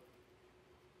of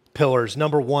pillars.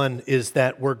 Number one is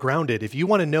that we're grounded. If you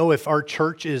want to know if our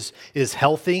church is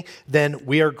healthy, then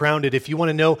we are grounded. If you want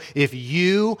to know if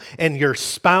you and your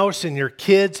spouse and your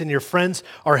kids and your friends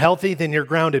are healthy, then you're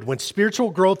grounded. When spiritual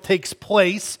growth takes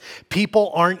place,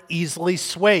 people aren't easily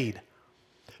swayed.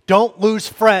 Don't lose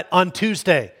fret on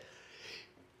Tuesday.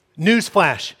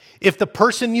 Newsflash. If the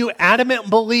person you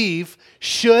adamantly believe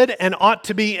should and ought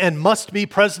to be and must be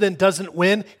president doesn't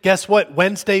win, guess what?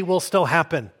 Wednesday will still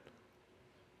happen.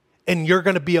 And you're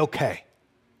going to be okay.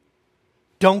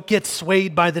 Don't get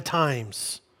swayed by the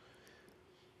times.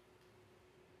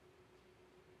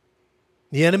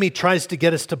 The enemy tries to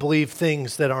get us to believe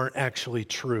things that aren't actually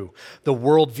true. The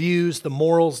worldviews, the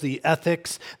morals, the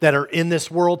ethics that are in this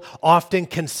world often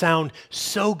can sound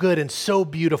so good and so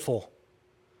beautiful,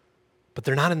 but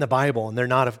they're not in the Bible and they're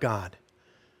not of God.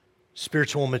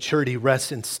 Spiritual maturity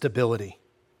rests in stability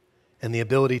and the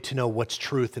ability to know what's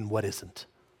truth and what isn't.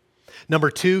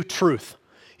 Number two, truth.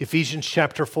 Ephesians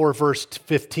chapter 4, verse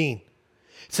 15. It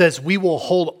says, we will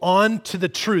hold on to the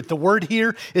truth. The word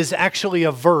here is actually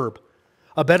a verb.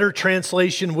 A better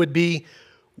translation would be,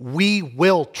 we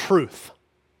will truth.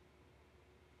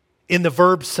 In the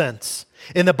verb sense.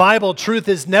 In the Bible, truth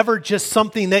is never just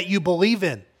something that you believe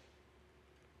in.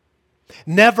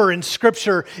 Never in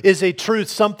Scripture is a truth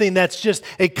something that's just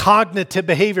a cognitive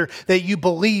behavior that you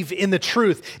believe in the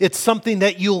truth. It's something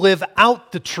that you live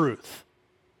out the truth.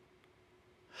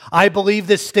 I believe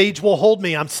this stage will hold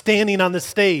me. I'm standing on the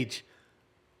stage.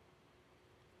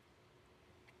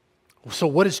 So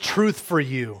what is truth for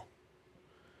you?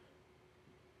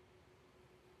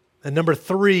 And number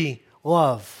three,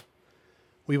 love.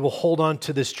 We will hold on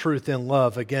to this truth in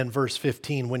love. Again, verse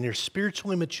 15, when you're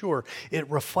spiritually mature, it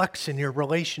reflects in your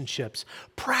relationships.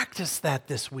 Practice that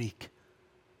this week.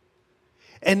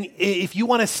 And if you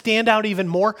want to stand out even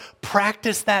more,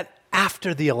 practice that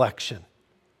after the election.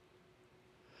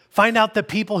 Find out the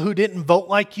people who didn't vote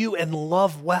like you and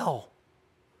love well.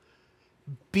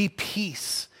 Be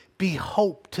peace, be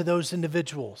hope to those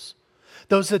individuals.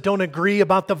 Those that don't agree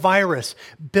about the virus,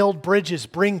 build bridges,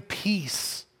 bring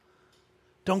peace.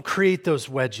 Don't create those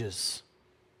wedges.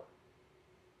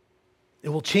 It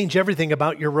will change everything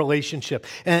about your relationship.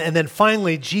 And then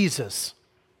finally, Jesus.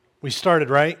 We started,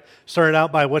 right? Started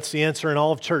out by what's the answer in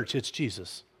all of church? It's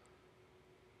Jesus.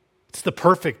 It's the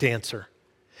perfect answer.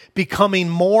 Becoming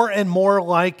more and more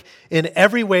like, in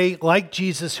every way, like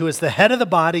Jesus, who is the head of the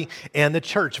body and the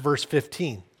church, verse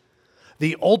 15.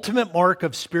 The ultimate mark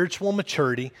of spiritual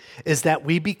maturity is that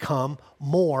we become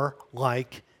more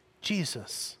like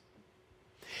Jesus.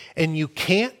 And you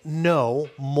can't know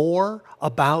more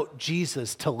about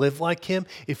Jesus to live like him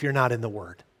if you're not in the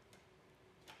Word.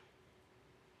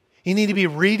 You need to be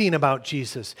reading about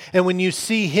Jesus. And when you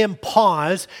see him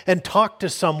pause and talk to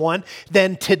someone,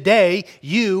 then today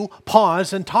you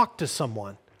pause and talk to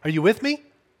someone. Are you with me?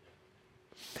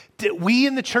 We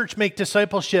in the church make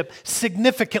discipleship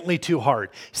significantly too hard.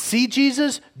 See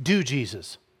Jesus, do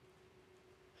Jesus.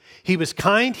 He was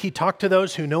kind. He talked to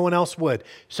those who no one else would.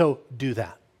 So do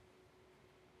that.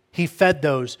 He fed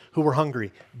those who were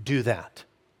hungry. Do that.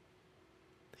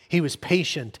 He was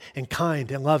patient and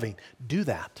kind and loving. Do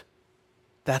that.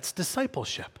 That's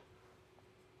discipleship.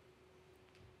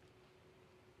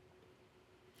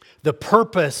 The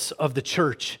purpose of the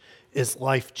church is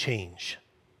life change.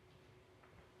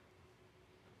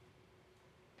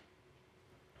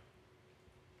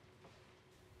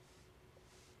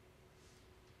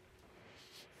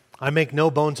 I make no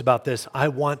bones about this. I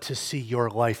want to see your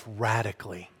life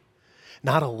radically,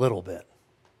 not a little bit,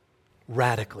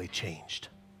 radically changed,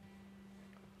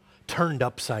 turned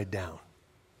upside down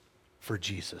for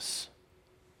Jesus.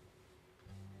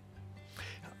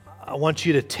 I want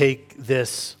you to take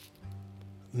this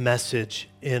message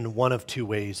in one of two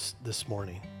ways this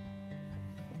morning.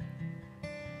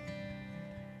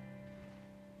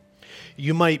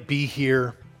 You might be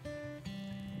here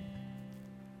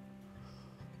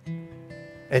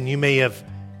and you may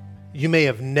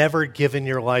have never given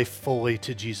your life fully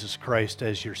to Jesus Christ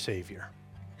as your Savior.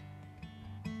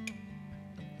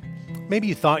 Maybe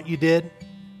you thought you did,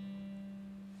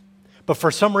 but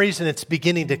for some reason it's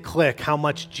beginning to click how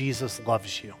much Jesus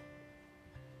loves you.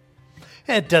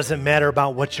 And it doesn't matter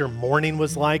about what your morning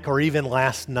was like or even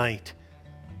last night.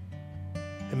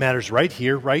 It matters right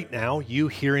here, right now, you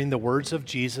hearing the words of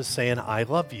Jesus saying, I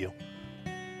love you.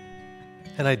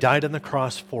 And I died on the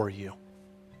cross for you.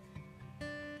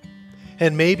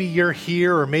 And maybe you're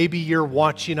here or maybe you're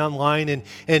watching online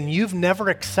and you've never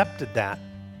accepted that.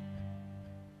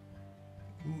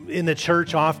 In the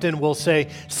church, often we'll say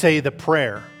the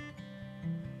prayer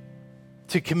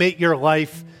to commit your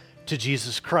life to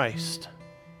Jesus Christ,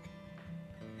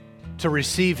 to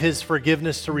receive his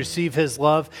forgiveness, to receive his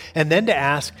love, and then to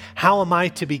ask, how am I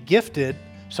to be gifted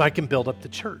so I can build up the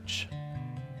church?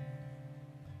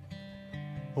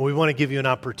 Well, we want to give you an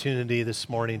opportunity this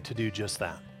morning to do just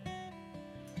that.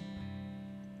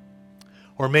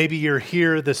 Or maybe you're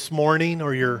here this morning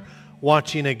or you're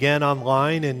watching again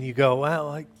online and you go,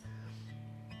 well,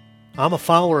 I'm a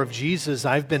follower of Jesus.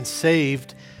 I've been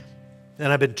saved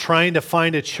and I've been trying to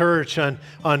find a church on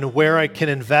where I can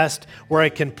invest, where I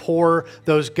can pour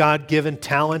those God-given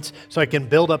talents so I can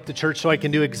build up the church so I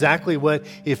can do exactly what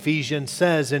Ephesians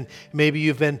says. And maybe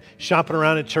you've been shopping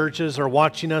around at churches or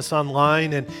watching us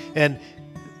online and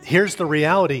here's the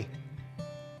reality.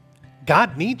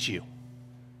 God needs you.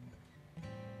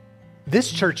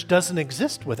 This church doesn't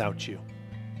exist without you.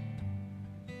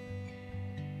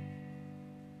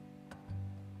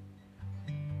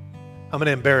 I'm going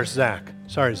to embarrass Zach.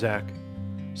 Sorry, Zach.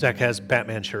 Zach has a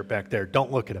Batman shirt back there. Don't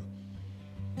look at him.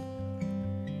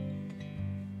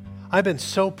 I've been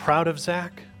so proud of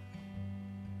Zach.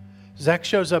 Zach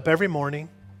shows up every morning,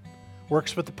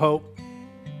 works with the Pope,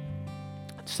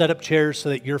 set up chairs so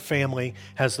that your family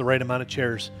has the right amount of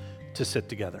chairs to sit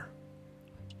together.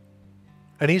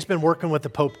 And he's been working with the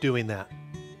Pope doing that.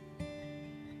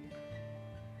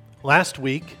 Last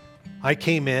week, I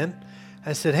came in.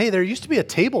 I said, hey, there used to be a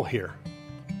table here.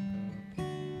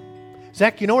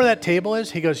 Zach, you know where that table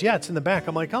is? He goes, yeah, it's in the back.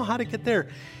 I'm like, oh, how'd it get there?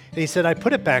 And he said, I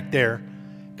put it back there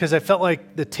because I felt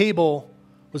like the table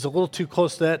was a little too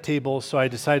close to that table, so I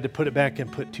decided to put it back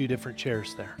and put two different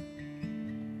chairs there.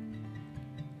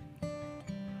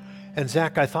 And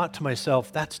Zach, I thought to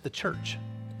myself, that's the church.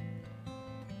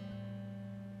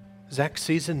 Zach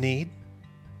sees a need,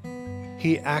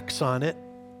 he acts on it,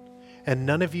 and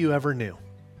none of you ever knew.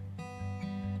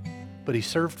 But he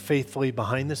served faithfully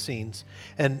behind the scenes,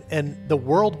 and the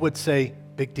world would say,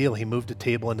 big deal, he moved a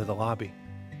table into the lobby.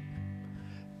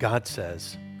 God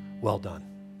says, well done.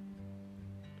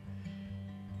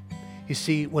 You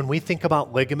see, when we think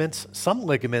about ligaments, some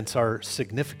ligaments are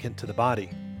significant to the body.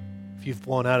 If you've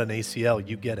blown out an ACL,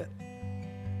 you get it.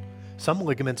 Some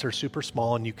ligaments are super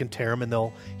small and you can tear them and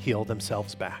they'll heal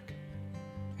themselves back.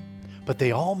 But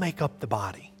they all make up the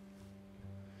body.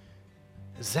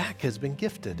 Zach has been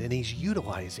gifted and he's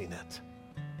utilizing it.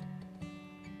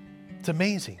 It's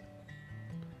amazing.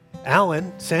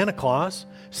 Alan, Santa Claus,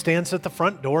 stands at the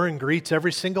front door and greets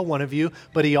every single one of you,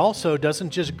 but he also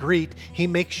doesn't just greet, he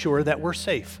makes sure that we're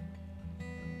safe.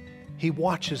 He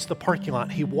watches the parking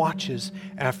lot. He watches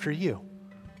after you.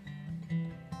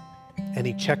 And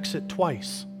he checks it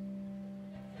twice.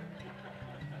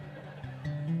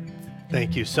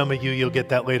 Thank you. Some of you, you'll get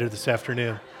that later this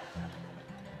afternoon.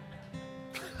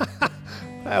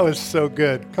 That was so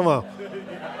good. Come on.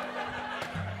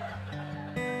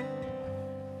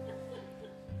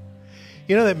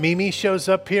 You know that Mimi shows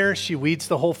up here? She weeds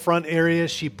the whole front area.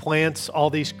 She plants all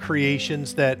these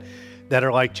creations that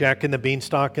are like Jack and the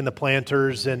Beanstalk and the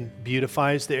Planters and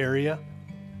beautifies the area.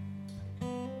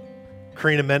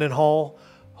 Karina Mendenhall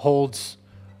holds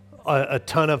a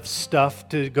ton of stuff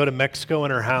to go to Mexico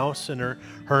in her house, and her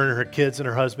and her kids and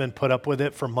her husband put up with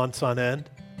it for months on end.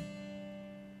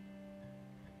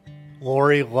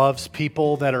 Lori loves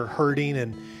people that are hurting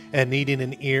and needing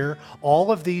an ear.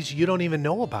 All of these you don't even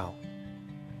know about.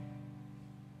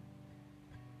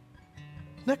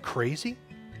 Isn't that crazy?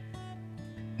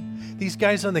 These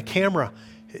guys on the camera,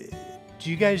 do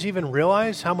you guys even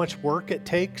realize how much work it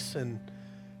takes and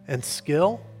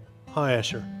skill? Hi,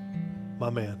 Asher,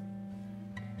 my man.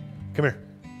 Come here.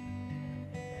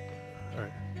 All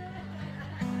right.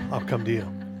 I'll come to you.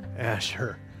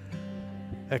 Asher.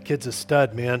 That kid's a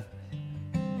stud, man.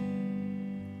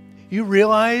 You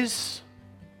realize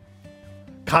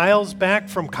Kyle's back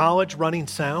from college running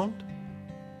sound?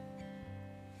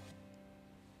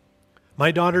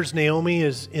 My daughter's Naomi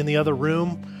is in the other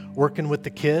room working with the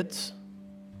kids.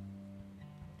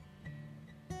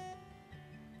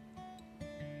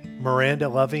 Miranda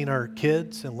loving our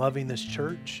kids and loving this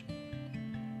church.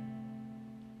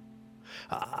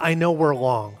 I know we're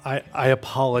long. I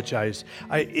apologize.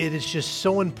 It is just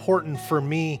so important for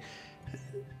me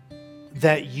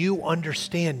that you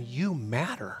understand you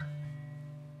matter.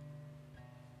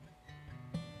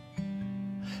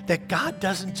 That God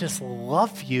doesn't just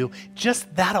love you,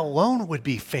 just that alone would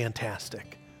be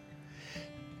fantastic.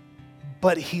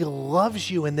 But He loves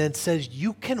you and then says,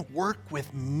 you can work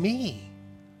with me.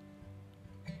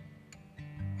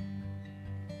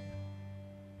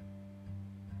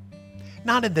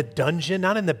 Not in the dungeon,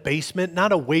 not in the basement,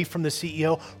 not away from the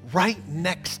CEO, right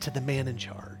next to the man in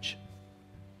charge.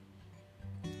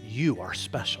 You are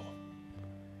special.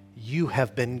 You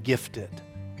have been gifted.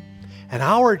 And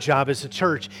our job as a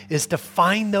church is to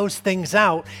find those things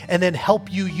out and then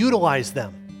help you utilize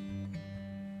them.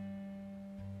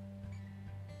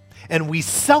 And we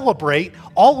celebrate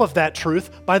all of that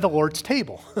truth by the Lord's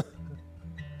table.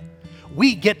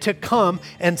 We get to come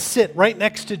and sit right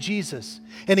next to Jesus.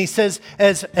 And He says,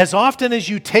 as often as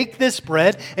you take this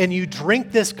bread and you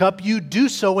drink this cup, you do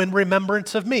so in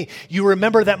remembrance of me. You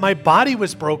remember that my body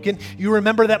was broken. You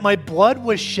remember that my blood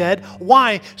was shed.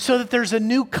 Why? So that there's a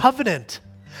new covenant.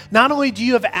 Not only do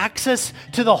you have access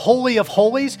to the Holy of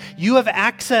Holies, you have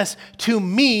access to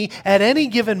me at any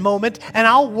given moment, and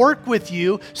I'll work with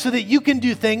you so that you can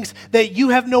do things that you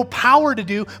have no power to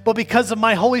do, but because of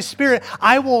my Holy Spirit,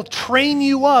 I will train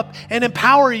you up and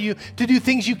empower you to do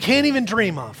things you can't even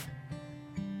dream of.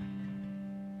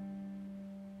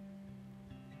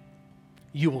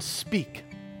 You will speak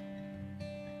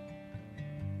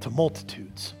to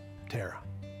multitudes, Tara.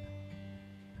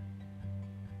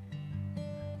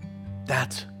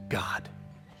 That's God.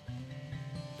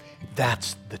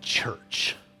 That's the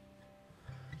church.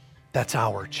 That's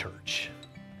our church.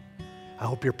 I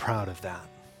hope you're proud of that.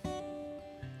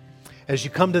 As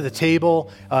you come to the table,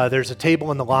 there's a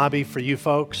table in the lobby for you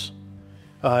folks.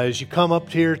 As you come up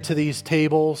here to these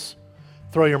tables,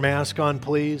 throw your mask on,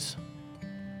 please.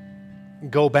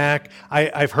 Go back.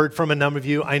 I've heard from a number of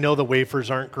you. I know the wafers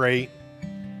aren't great.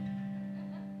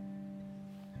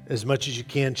 As much as you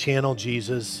can, channel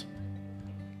Jesus.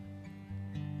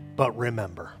 But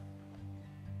remember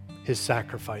His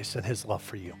sacrifice and His love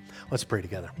for you. Let's pray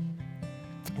together.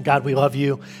 God, we love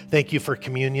you. Thank you for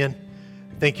communion.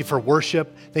 Thank you for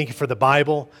worship. Thank you for the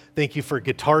Bible. Thank you for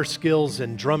guitar skills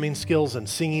and drumming skills and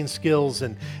singing skills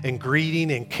and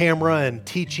greeting and camera and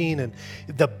teaching and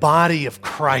the body of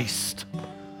Christ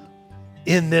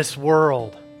in this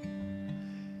world.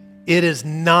 It is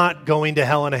not going to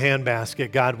hell in a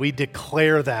handbasket, God. We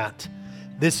declare that.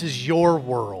 This is your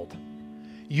world.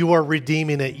 You are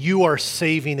redeeming it. You are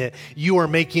saving it. You are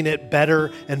making it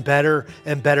better and better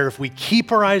and better. If we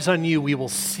keep our eyes on you, we will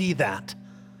see that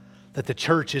the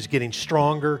church is getting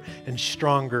stronger and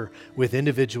stronger with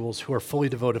individuals who are fully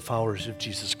devoted followers of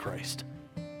Jesus Christ.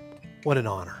 What an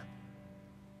honor.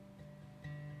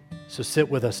 So sit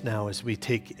with us now as we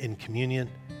take in communion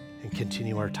and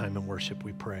continue our time in worship,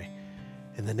 we pray.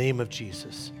 In the name of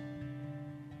Jesus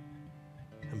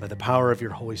and by the power of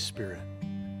your Holy Spirit,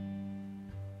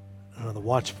 under the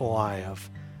watchful eye of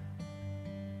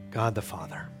God the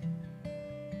Father,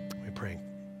 we pray.